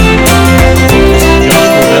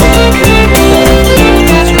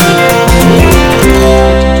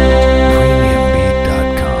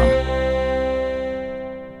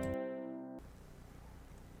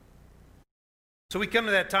come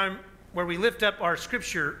to that time where we lift up our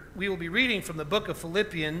scripture, we will be reading from the book of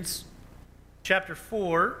Philippians, chapter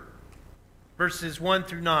 4, verses 1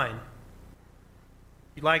 through 9. If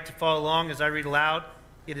you'd like to follow along as I read aloud,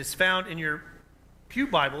 it is found in your pew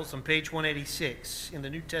Bibles on page 186 in the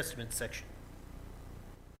New Testament section.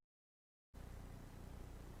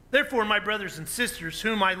 Therefore, my brothers and sisters,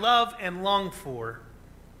 whom I love and long for,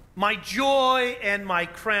 my joy and my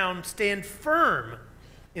crown, stand firm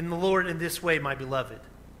in the Lord in this way, my beloved.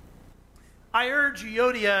 I urge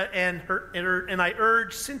Euodia and I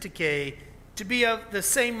urge Syntyche to be of the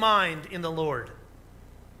same mind in the Lord.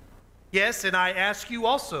 Yes, and I ask you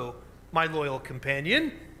also, my loyal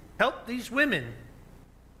companion, help these women,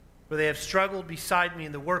 for they have struggled beside me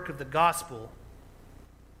in the work of the gospel,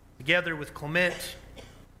 together with Clement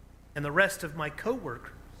and the rest of my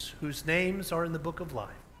co-workers, whose names are in the book of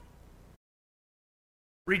life.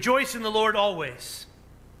 Rejoice in the Lord always.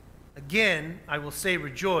 Again, I will say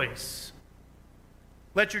rejoice.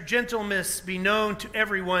 Let your gentleness be known to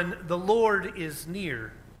everyone. The Lord is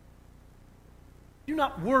near. Do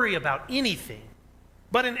not worry about anything,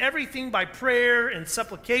 but in everything by prayer and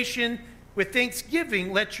supplication, with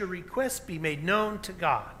thanksgiving, let your requests be made known to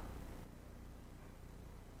God.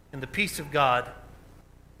 And the peace of God,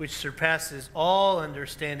 which surpasses all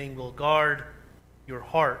understanding, will guard your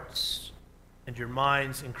hearts and your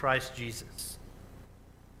minds in Christ Jesus.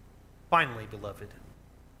 Finally, beloved,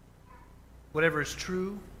 whatever is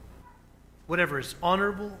true, whatever is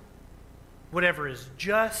honorable, whatever is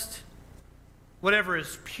just, whatever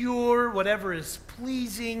is pure, whatever is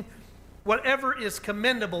pleasing, whatever is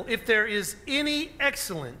commendable, if there is any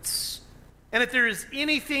excellence, and if there is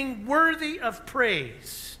anything worthy of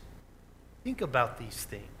praise, think about these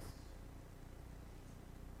things.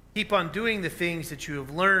 Keep on doing the things that you have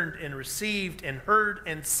learned and received and heard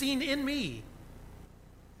and seen in me,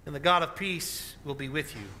 and the God of peace will be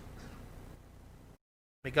with you.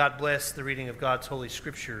 May God bless the reading of God's Holy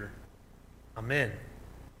Scripture. Amen.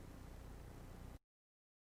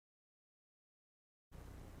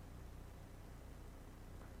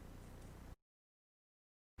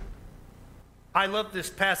 I love this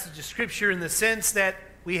passage of Scripture in the sense that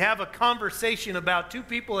we have a conversation about two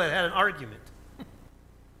people that had an argument.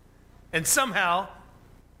 And somehow,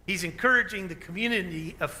 he's encouraging the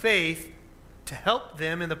community of faith to help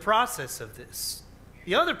them in the process of this.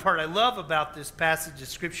 The other part I love about this passage of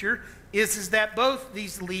Scripture is that both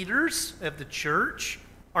these leaders of the church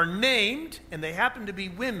are named, and they happen to be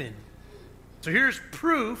women. So here's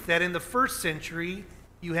proof that in the first century,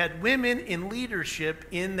 you had women in leadership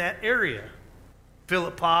in that area.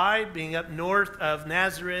 Philippi, being up north of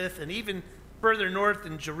Nazareth, and even further north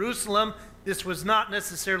in Jerusalem, this was not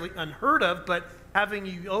necessarily unheard of, but having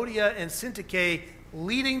Euodia and Syntyche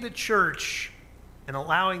leading the church and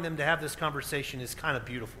allowing them to have this conversation is kind of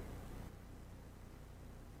beautiful.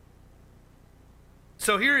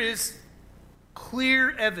 So here is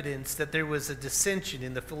clear evidence that there was a dissension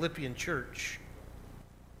in the Philippian church.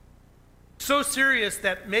 So serious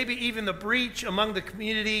that maybe even the breach among the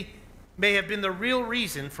community may have been the real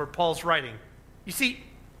reason for Paul's writing. You see,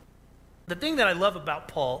 the thing that I love about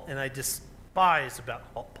Paul, and I despise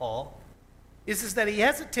about Paul, is that he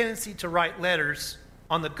has a tendency to write letters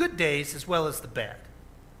on the good days as well as the bad.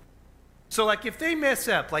 So like if they mess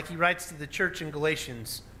up, like he writes to the church in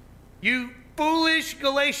Galatians, you foolish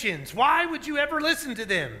Galatians, why would you ever listen to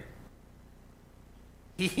them?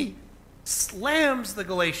 He slams the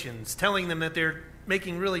Galatians, telling them that they're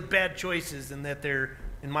making really bad choices and that they're,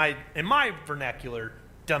 in my vernacular,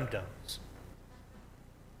 dum-dums.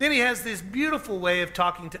 Then he has this beautiful way of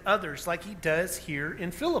talking to others like he does here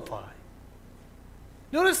in Philippi.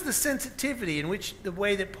 Notice the sensitivity in which the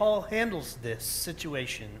way that Paul handles this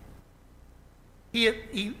situation.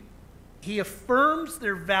 He affirms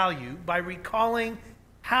their value by recalling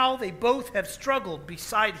how they both have struggled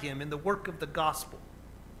beside him in the work of the gospel.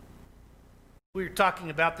 We were talking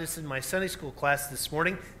about this in my Sunday school class this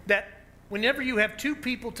morning, that whenever you have two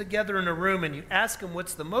people together in a room and you ask them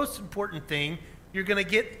what's the most important thing, you're going to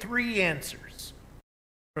get three answers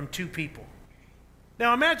from two people.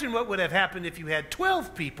 Now imagine what would have happened if you had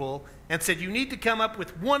 12 people and said you need to come up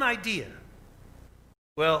with one idea.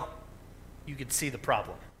 Well, you could see the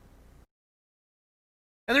problem.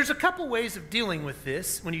 And there's a couple ways of dealing with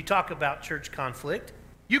this when you talk about church conflict.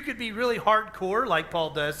 You could be really hardcore like Paul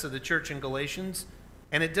does to the church in Galatians,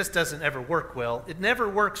 and it just doesn't ever work well. It never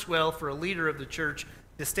works well for a leader of the church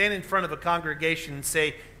to stand in front of a congregation and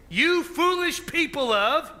say, "You foolish people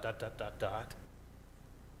of ...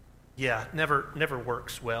 Yeah, never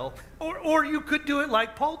works well. Or you could do it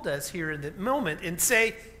like Paul does here in the moment and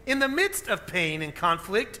say, in the midst of pain and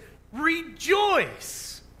conflict,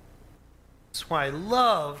 rejoice. That's why I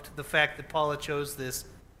loved the fact that Paula chose this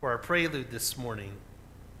for our prelude this morning.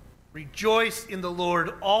 Rejoice in the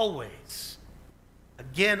Lord always.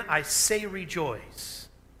 Again, I say rejoice.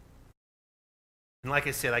 And like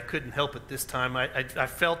I said, I couldn't help it this time. I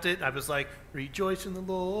felt it. I was like, rejoice in the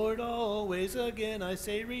Lord always. Again, I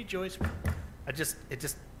say rejoice.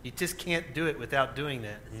 You just can't do it without doing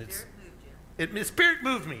that. And the Spirit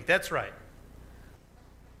moved me. That's right.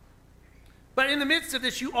 But in the midst of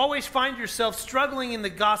this, you always find yourself struggling in the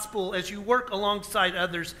gospel as you work alongside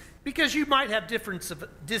others because you might have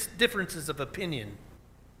differences of opinion.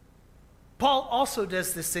 Paul also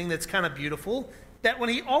does this thing that's kind of beautiful, that when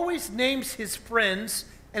he always names his friends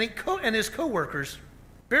and his co-workers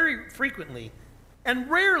very frequently, and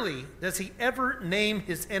rarely does he ever name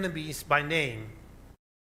his enemies by name,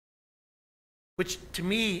 which to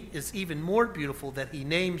me is even more beautiful, that he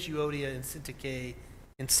names Euodia and Syntyche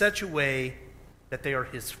in such a way that they are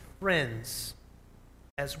his friends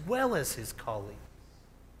as well as his colleagues.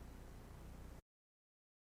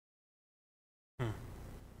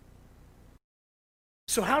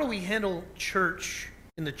 So how do we handle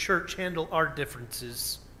handle our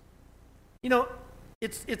differences? You know,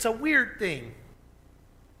 it's a weird thing.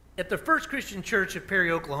 At the First Christian Church of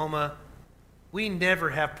Perry, Oklahoma, we never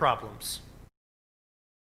have problems.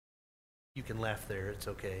 You can laugh there, it's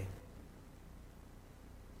okay.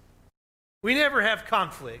 We never have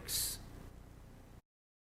conflicts.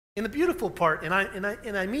 And the beautiful part, and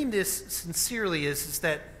I mean this sincerely, is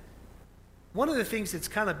that one of the things that's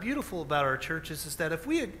kind of beautiful about our churches is that if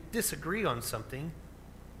we disagree on something,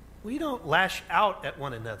 we don't lash out at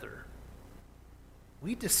one another.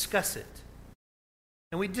 We discuss it.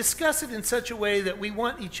 And we discuss it in such a way that we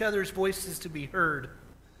want each other's voices to be heard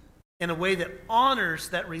in a way that honors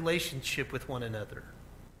that relationship with one another.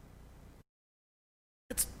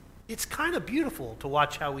 It's kind of beautiful to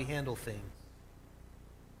watch how we handle things.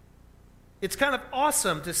 It's kind of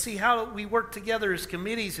awesome to see how we work together as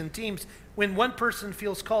committees and teams when one person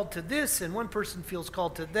feels called to this and one person feels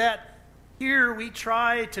called to that. Here we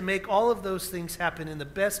try to make all of those things happen in the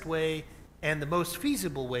best way and the most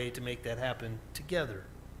feasible way to make that happen together.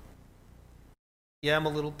 Yeah, I'm a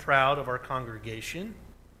little proud of our congregation.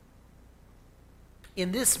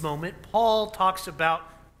 In this moment, Paul talks about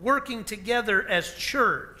working together as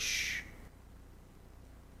church.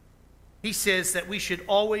 He says that we should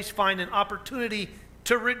always find an opportunity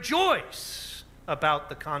to rejoice about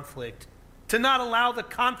the conflict, to not allow the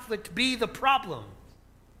conflict be the problem,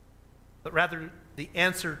 but rather the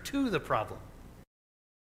answer to the problem.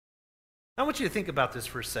 I want you to think about this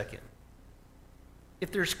for a second.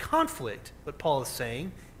 If there's conflict, what Paul is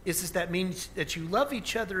saying is that means that you love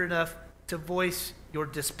each other enough to voice your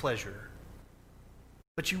displeasure.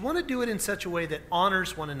 But you want to do it in such a way that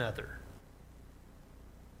honors one another.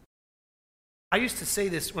 I used to say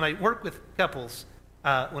this when I work with couples,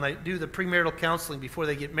 when I do the premarital counseling before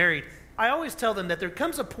they get married. I always tell them that there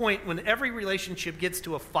comes a point when every relationship gets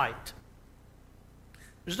to a fight.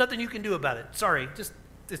 There's nothing you can do about it. Sorry,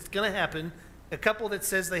 it's going to happen. A couple that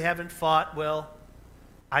says they haven't fought, well,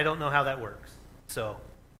 I don't know how that works.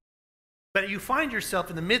 But you find yourself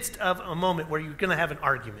in the midst of a moment where you're going to have an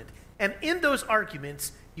argument. And in those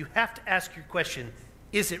arguments, you have to ask your question,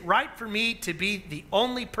 is it right for me to be the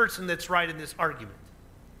only person that's right in this argument?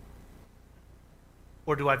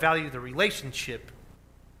 Or do I value the relationship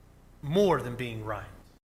more than being right?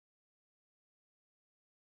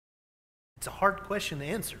 It's a hard question to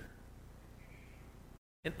answer.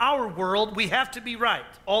 In our world, we have to be right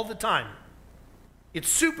all the time. It's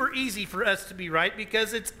super easy for us to be right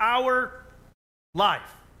because it's our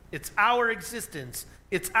life. It's our existence.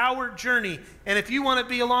 It's our journey. And if you want to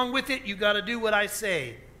be along with it, you got to do what I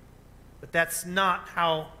say. But that's not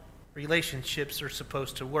how relationships are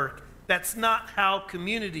supposed to work. That's not how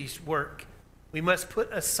communities work. We must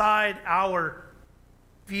put aside our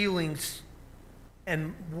feelings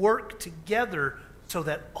and work together so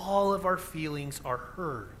that all of our feelings are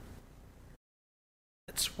heard.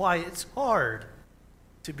 That's why it's hard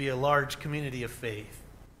to be a large community of faith.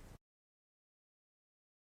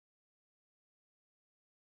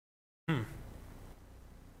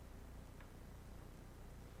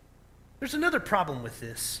 There's another problem with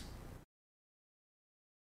this.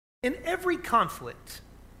 In every conflict,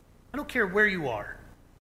 I don't care where you are,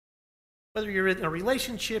 whether you're in a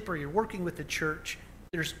relationship or you're working with the church,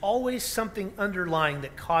 there's always something underlying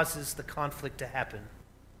that causes the conflict to happen.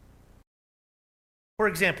 For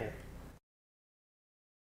example,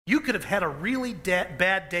 you could have had a really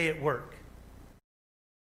bad day at work.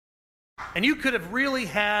 And you could have really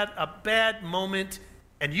had a bad moment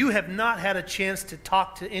and you have not had a chance to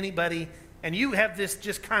talk to anybody, and you have this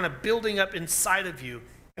just kind of building up inside of you.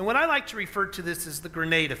 And what I like to refer to this as the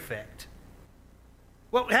grenade effect.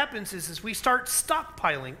 What happens is we start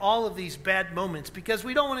stockpiling all of these bad moments because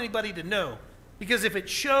we don't want anybody to know. Because if it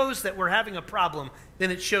shows that we're having a problem,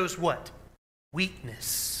 then it shows what?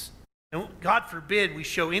 Weakness. And God forbid we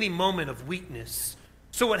show any moment of weakness.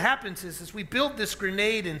 So what happens is we build this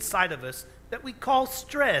grenade inside of us that we call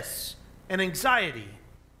stress and anxiety.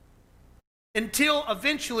 Until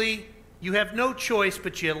eventually you have no choice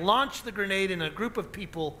but you launch the grenade in a group of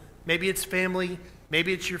people, maybe it's family,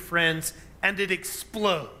 maybe it's your friends, and it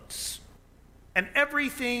explodes. And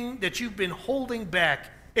everything that you've been holding back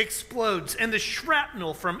explodes, and the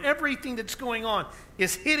shrapnel from everything that's going on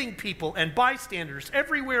is hitting people and bystanders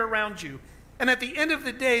everywhere around you. And at the end of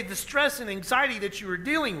the day, the stress and anxiety that you were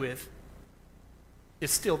dealing with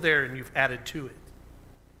is still there, and you've added to it.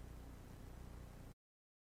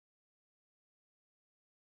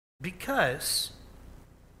 Because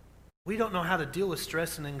we don't know how to deal with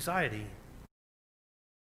stress and anxiety.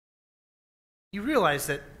 You realize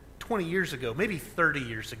that 20 years ago, maybe 30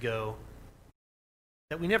 years ago,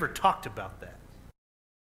 that we never talked about that.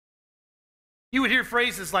 You would hear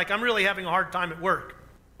phrases like, I'm really having a hard time at work.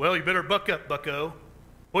 Well, you better buck up, bucko.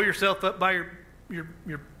 Pull yourself up by your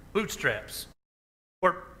bootstraps.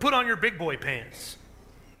 Or put on your big boy pants.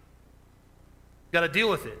 Got to deal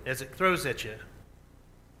with it as it throws at you.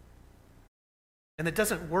 And it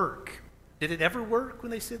doesn't work. Did it ever work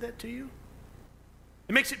when they said that to you?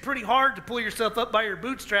 It makes it pretty hard to pull yourself up by your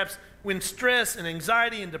bootstraps when stress and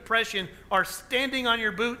anxiety and depression are standing on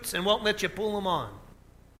your boots and won't let you pull them on.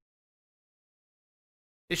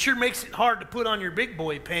 It sure makes it hard to put on your big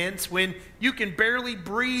boy pants when you can barely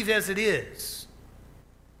breathe as it is.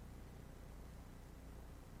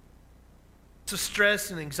 So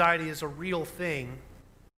stress and anxiety is a real thing.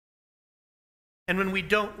 And when we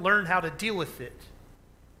don't learn how to deal with it,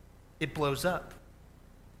 it blows up.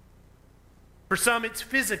 For some, it's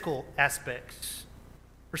physical aspects.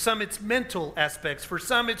 For some, it's mental aspects. For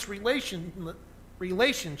some, it's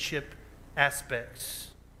relationship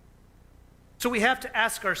aspects. So we have to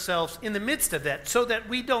ask ourselves in the midst of that, so that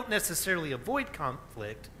we don't necessarily avoid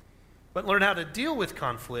conflict, but learn how to deal with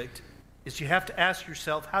conflict, is you have to ask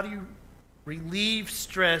yourself, how do you relieve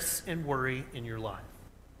stress and worry in your life?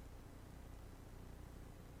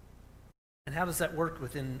 And how does that work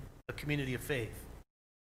within a community of faith?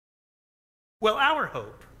 Well, our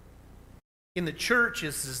hope in the church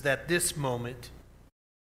is that this moment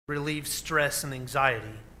relieves stress and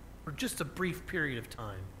anxiety for just a brief period of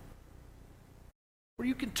time, where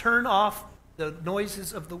you can turn off the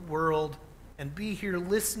noises of the world and be here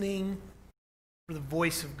listening for the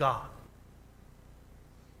voice of God.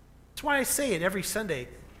 That's why I say it every Sunday,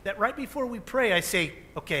 that right before we pray, I say,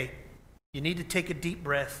 okay, you need to take a deep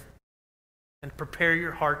breath and prepare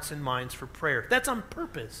your hearts and minds for prayer. That's on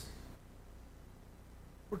purpose.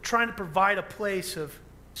 We're trying to provide a place of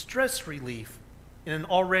stress relief in an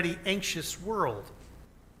already anxious world.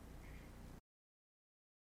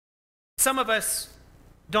 Some of us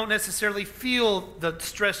don't necessarily feel the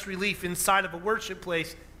stress relief inside of a worship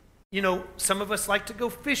place. You know, some of us like to go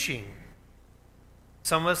fishing.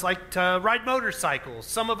 Some of us like to ride motorcycles.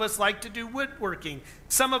 Some of us like to do woodworking.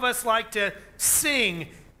 Some of us like to sing.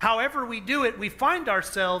 However we do it, we find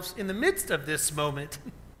ourselves in the midst of this moment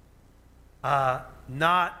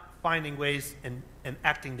not finding ways and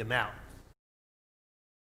acting them out.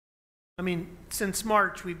 I mean, since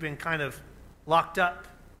March, we've been kind of locked up.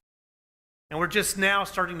 And we're just now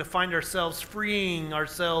starting to find ourselves freeing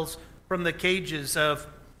ourselves from the cages of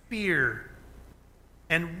fear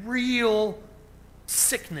and real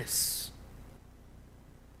sickness.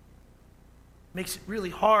 Makes it really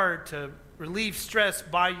hard to relieve stress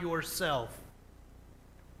by yourself.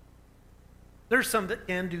 There's some that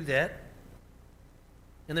can do that,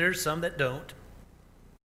 and there's some that don't.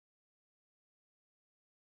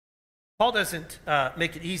 Paul doesn't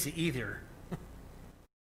make it easy either.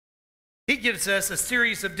 He gives us a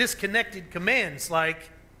series of disconnected commands,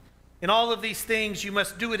 like, in all of these things you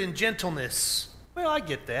must do it in gentleness. Well, I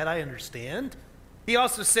get that, I understand. He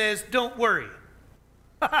also says, don't worry.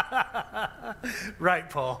 Right,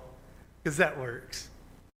 Paul, because that works.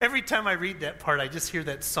 Every time I read that part, I just hear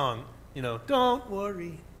that song, you know, don't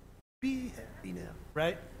worry, be happy now,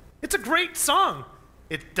 right? It's a great song.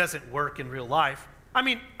 It doesn't work in real life. I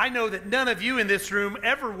mean, I know that none of you in this room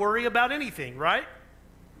ever worry about anything, right?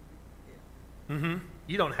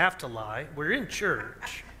 You don't have to lie. We're in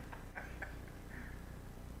church.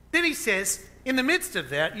 Then he says, in the midst of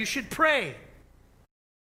that, you should pray.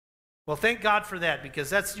 Well, thank God for that, because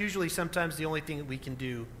that's usually sometimes the only thing that we can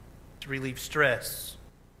do to relieve stress.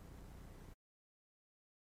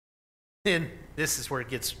 And this is where it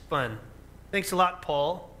gets fun. Thanks a lot,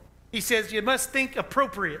 Paul. He says you must think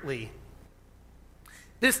appropriately.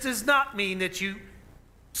 This does not mean that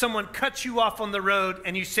someone cuts you off on the road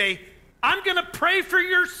and you say, I'm going to pray for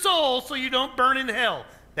your soul so you don't burn in hell.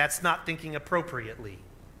 That's not thinking appropriately,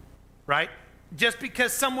 right? Just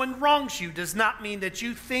because someone wrongs you does not mean that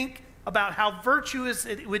you think about how virtuous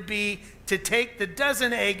it would be to take the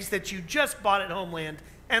dozen eggs that you just bought at Homeland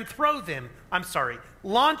and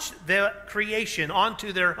launch the creation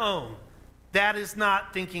onto their home. That is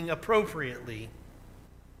not thinking appropriately.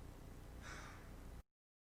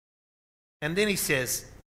 And then he says,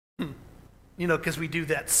 because we do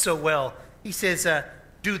that so well, he says,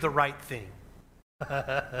 do the right thing.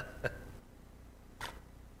 I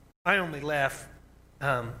only laugh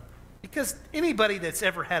because anybody that's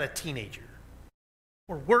ever had a teenager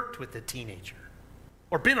or worked with a teenager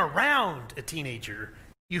or been around a teenager,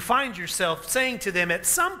 you find yourself saying to them at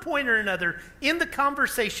some point or another in the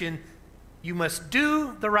conversation, you must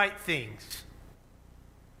do the right things.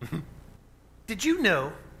 Did you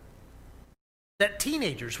know that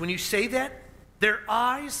teenagers, when you say that, their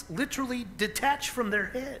eyes literally detach from their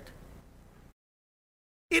head?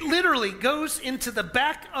 It literally goes into the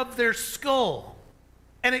back of their skull.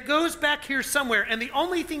 And it goes back here somewhere. And the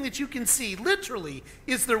only thing that you can see, literally,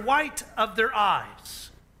 is the white of their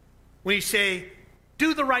eyes. When you say,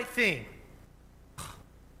 do the right thing.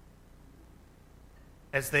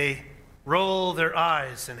 As they roll their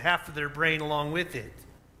eyes and half of their brain along with it.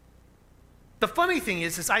 The funny thing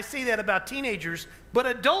is I say that about teenagers, but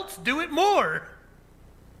adults do it more.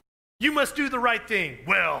 You must do the right thing.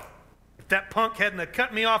 Well, if that punk hadn't have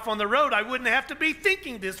cut me off on the road, I wouldn't have to be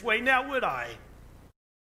thinking this way now, would I?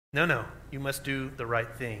 No, you must do the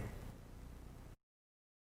right thing.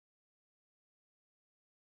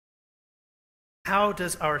 How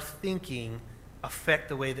does our thinking affect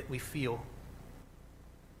the way that we feel?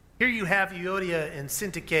 Here you have Euodia and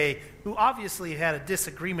Syntyche, who obviously had a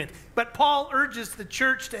disagreement, but Paul urges the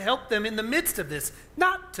church to help them in the midst of this,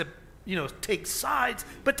 not to, take sides,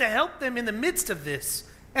 but to help them in the midst of this.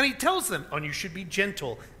 And he tells them, you should be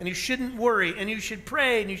gentle, and you shouldn't worry, and you should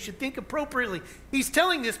pray, and you should think appropriately. He's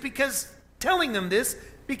telling them this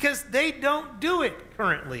because they don't do it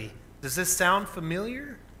currently. Does this sound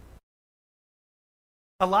familiar?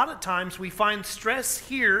 A lot of times we find stress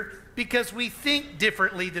here because we think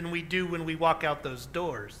differently than we do when we walk out those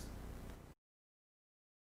doors.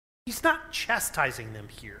 He's not chastising them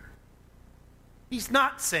here. He's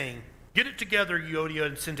not saying, get it together, Euodia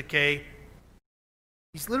and Syntyche.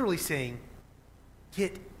 He's literally saying,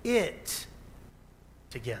 get it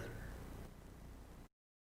together.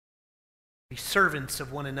 Be servants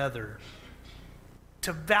of one another.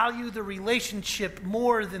 To value the relationship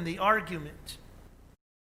more than the argument.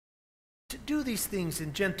 To do these things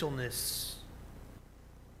in gentleness,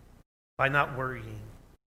 by not worrying.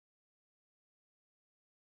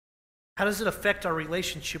 How does it affect our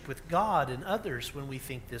relationship with God and others when we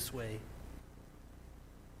think this way?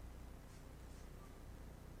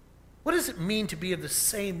 What does it mean to be of the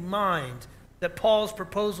same mind that Paul's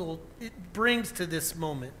proposal brings to this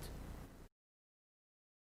moment?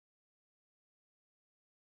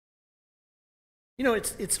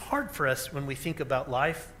 It's hard for us when we think about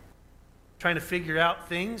life, trying to figure out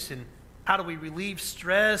things and how do we relieve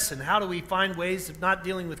stress and how do we find ways of not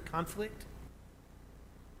dealing with conflict.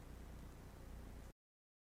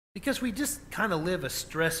 Because we just kind of live a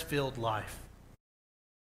stress-filled life.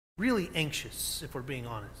 Really anxious, if we're being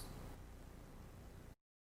honest.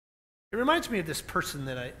 It reminds me of this person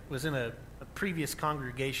that I was in a previous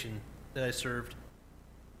congregation that I served.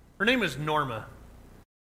 Her name was Norma.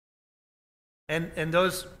 And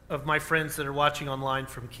those of my friends that are watching online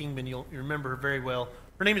from Kingman, you remember her very well.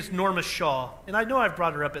 Her name is Norma Shaw, and I know I've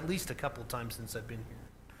brought her up at least a couple times since I've been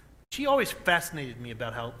here. She always fascinated me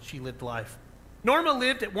about how she lived life. Norma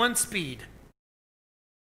lived at one speed.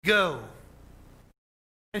 Go.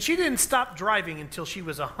 And she didn't stop driving until she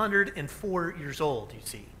was 104 years old, you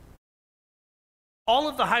see. All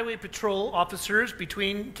of the highway patrol officers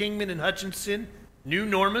between Kingman and Hutchinson knew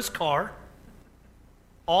Norma's car.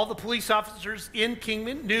 All the police officers in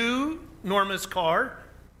Kingman knew Norma's car,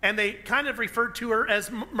 and they kind of referred to her as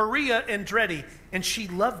Maria Andretti, and she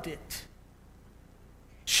loved it.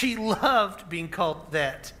 She loved being called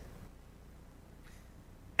that.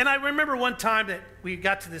 And I remember one time that we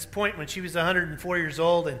got to this point when she was 104 years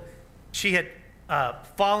old, and she had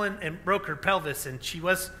fallen and broke her pelvis, and she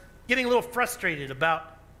was getting a little frustrated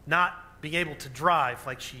about not being able to drive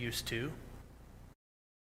like she used to.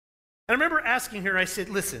 I remember asking her, I said,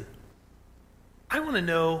 listen, I want to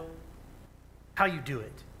know how you do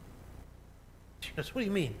it. She goes, what do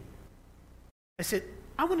you mean? I said,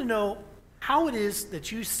 I want to know how it is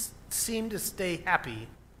that you seem to stay happy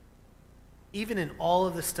even in all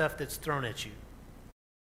of the stuff that's thrown at you.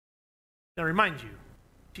 Now, remind you,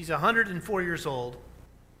 she's 104 years old.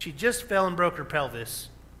 She just fell and broke her pelvis.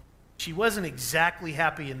 She wasn't exactly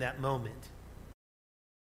happy in that moment.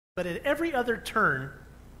 But at every other turn,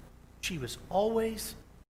 she was always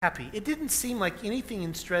happy. It didn't seem like anything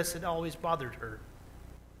in stress had always bothered her.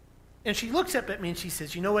 And she looks up at me and she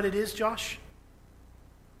says, you know what it is, Josh?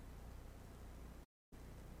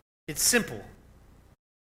 It's simple.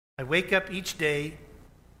 I wake up each day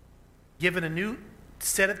given a new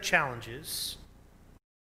set of challenges,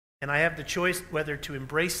 and I have the choice whether to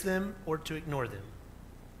embrace them or to ignore them.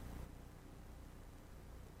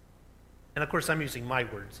 And of course, I'm using my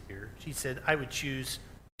words here. She said, I would choose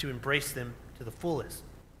to embrace them to the fullest.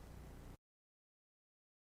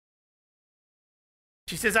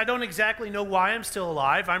 She says, I don't exactly know why I'm still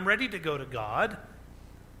alive. I'm ready to go to God.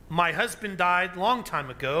 My husband died a long time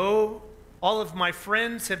ago. All of my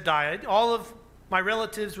friends have died. All of my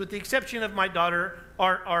relatives, with the exception of my daughter,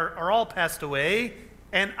 are all passed away.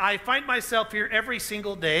 And I find myself here every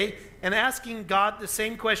single day and asking God the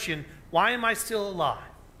same question, why am I still alive?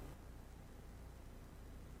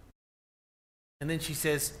 And then she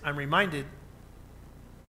says, I'm reminded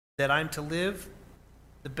that I'm to live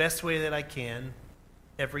the best way that I can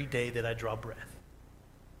every day that I draw breath.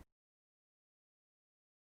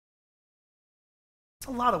 It's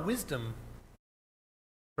a lot of wisdom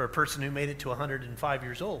for a person who made it to 105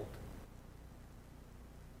 years old.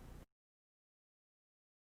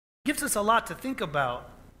 It gives us a lot to think about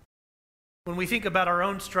when we think about our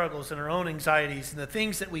own struggles and our own anxieties and the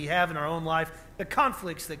things that we have in our own life, the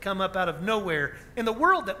conflicts that come up out of nowhere, in the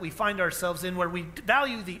world that we find ourselves in where we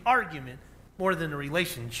value the argument more than the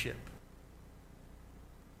relationship.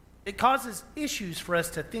 It causes issues for us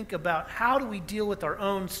to think about how do we deal with our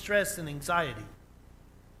own stress and anxiety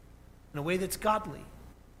in a way that's godly.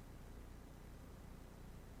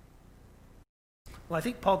 Well, I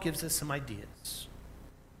think Paul gives us some ideas.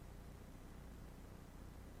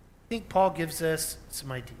 I think Paul gives us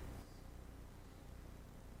some ideas.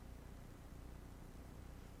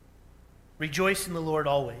 Rejoice in the Lord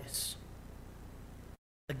always.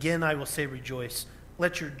 Again, I will say rejoice.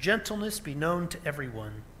 Let your gentleness be known to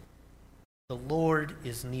everyone. The Lord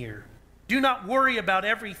is near. Do not worry about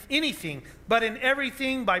anything, but in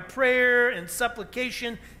everything by prayer and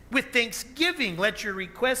supplication with thanksgiving, let your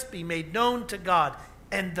requests be made known to God.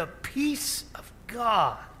 And the peace of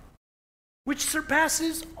God, which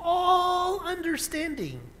surpasses all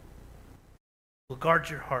understanding, will guard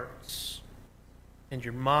your hearts and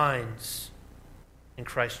your minds in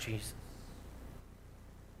Christ Jesus.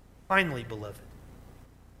 Finally, beloved,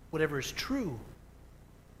 whatever is true,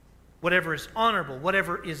 whatever is honorable,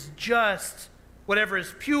 whatever is just, whatever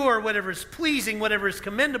is pure, whatever is pleasing, whatever is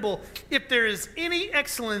commendable, if there is any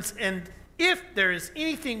excellence and if there is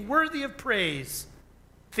anything worthy of praise,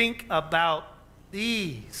 think about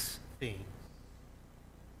these things.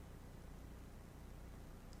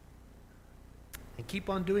 And keep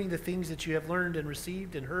on doing the things that you have learned and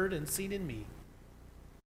received and heard and seen in me.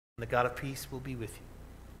 And the God of peace will be with you.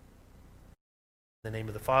 In the name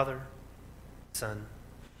of the Father, Son,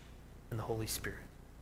 and the Holy Spirit.